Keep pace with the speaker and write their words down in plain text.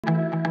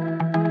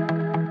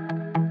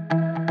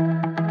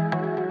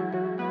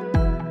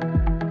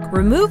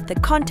Remove the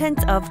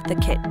contents of the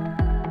kit.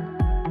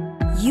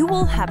 You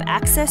will have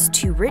access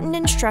to written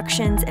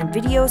instructions and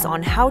videos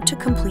on how to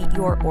complete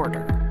your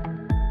order.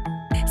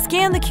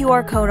 Scan the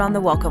QR code on the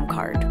welcome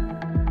card.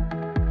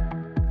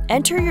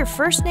 Enter your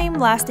first name,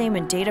 last name,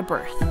 and date of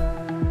birth.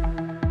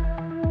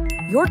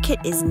 Your kit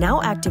is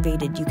now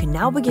activated. You can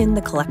now begin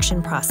the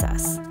collection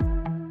process.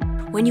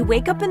 When you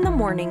wake up in the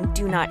morning,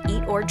 do not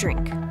eat or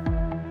drink.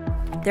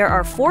 There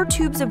are 4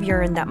 tubes of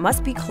urine that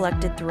must be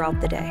collected throughout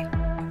the day.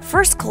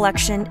 First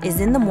collection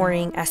is in the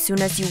morning as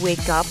soon as you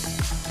wake up,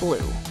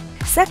 blue.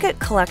 Second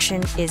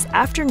collection is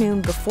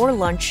afternoon before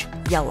lunch,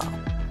 yellow.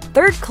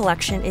 Third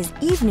collection is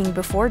evening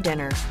before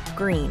dinner,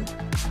 green.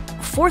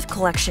 Fourth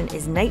collection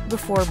is night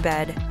before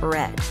bed,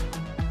 red.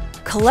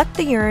 Collect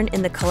the urine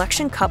in the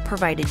collection cup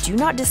provided. Do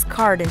not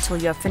discard until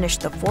you have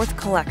finished the 4th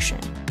collection.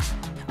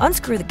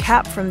 Unscrew the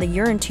cap from the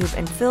urine tube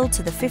and fill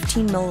to the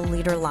 15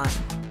 milliliter line.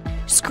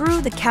 Screw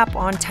the cap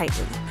on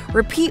tightly.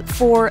 Repeat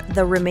for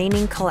the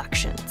remaining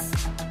collections.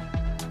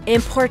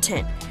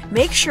 Important: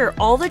 make sure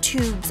all the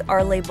tubes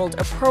are labeled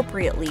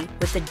appropriately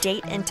with the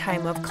date and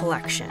time of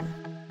collection.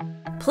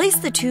 Place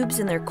the tubes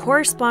in their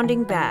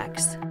corresponding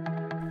bags.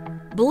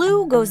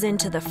 Blue goes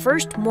into the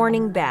first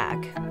morning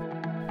bag.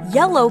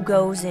 Yellow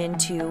goes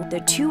into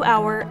the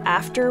 2-hour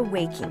after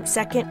waking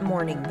second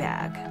morning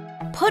bag.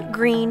 Put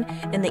green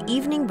in the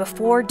evening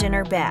before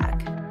dinner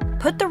bag.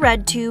 Put the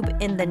red tube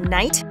in the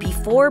night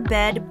before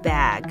bed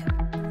bag.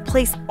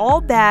 Place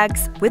all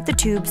bags with the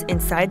tubes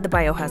inside the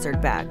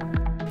biohazard bag.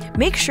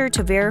 Make sure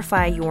to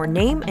verify your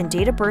name and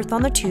date of birth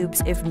on the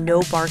tubes if no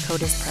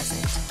barcode is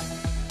present.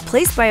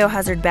 Place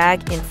biohazard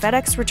bag in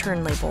FedEx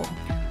return label.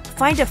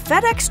 Find a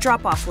FedEx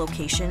drop-off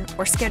location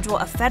or schedule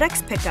a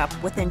FedEx pickup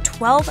within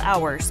 12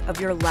 hours of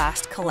your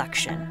last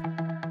collection.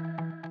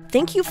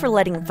 Thank you for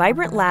letting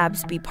Vibrant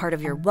Labs be part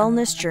of your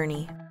wellness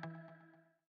journey.